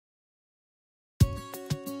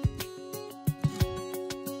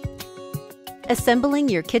Assembling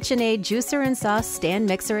your KitchenAid juicer and sauce stand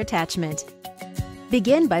mixer attachment.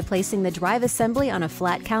 Begin by placing the drive assembly on a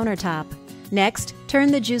flat countertop. Next,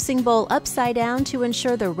 turn the juicing bowl upside down to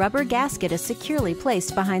ensure the rubber gasket is securely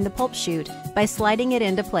placed behind the pulp chute by sliding it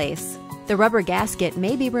into place. The rubber gasket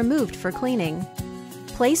may be removed for cleaning.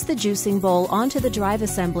 Place the juicing bowl onto the drive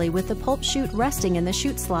assembly with the pulp chute resting in the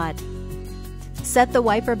chute slot. Set the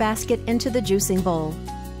wiper basket into the juicing bowl.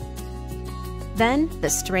 Then, the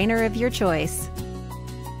strainer of your choice.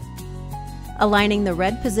 Aligning the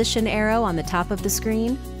red position arrow on the top of the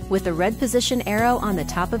screen with the red position arrow on the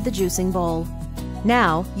top of the juicing bowl.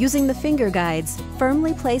 Now, using the finger guides,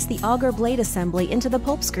 firmly place the auger blade assembly into the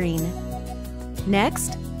pulp screen.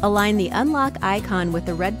 Next, align the unlock icon with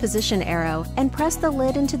the red position arrow and press the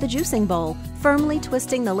lid into the juicing bowl, firmly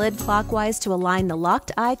twisting the lid clockwise to align the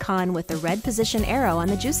locked icon with the red position arrow on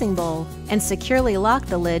the juicing bowl, and securely lock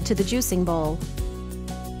the lid to the juicing bowl.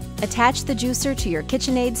 Attach the juicer to your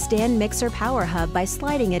KitchenAid stand mixer power hub by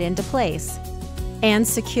sliding it into place. And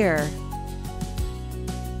secure.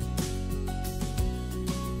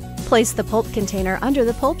 Place the pulp container under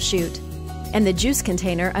the pulp chute and the juice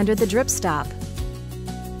container under the drip stop.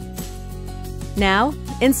 Now,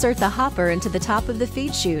 insert the hopper into the top of the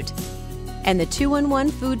feed chute and the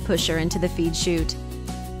 2-in-1 food pusher into the feed chute.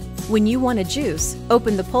 When you want to juice,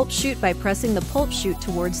 open the pulp chute by pressing the pulp chute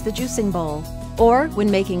towards the juicing bowl. Or, when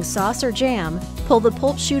making sauce or jam, pull the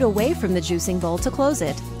pulp chute away from the juicing bowl to close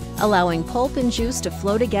it, allowing pulp and juice to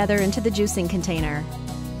flow together into the juicing container.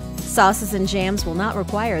 Sauces and jams will not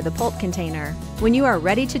require the pulp container. When you are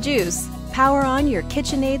ready to juice, power on your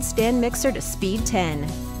KitchenAid stand mixer to speed 10.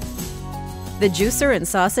 The juicer and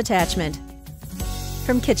sauce attachment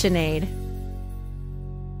from KitchenAid.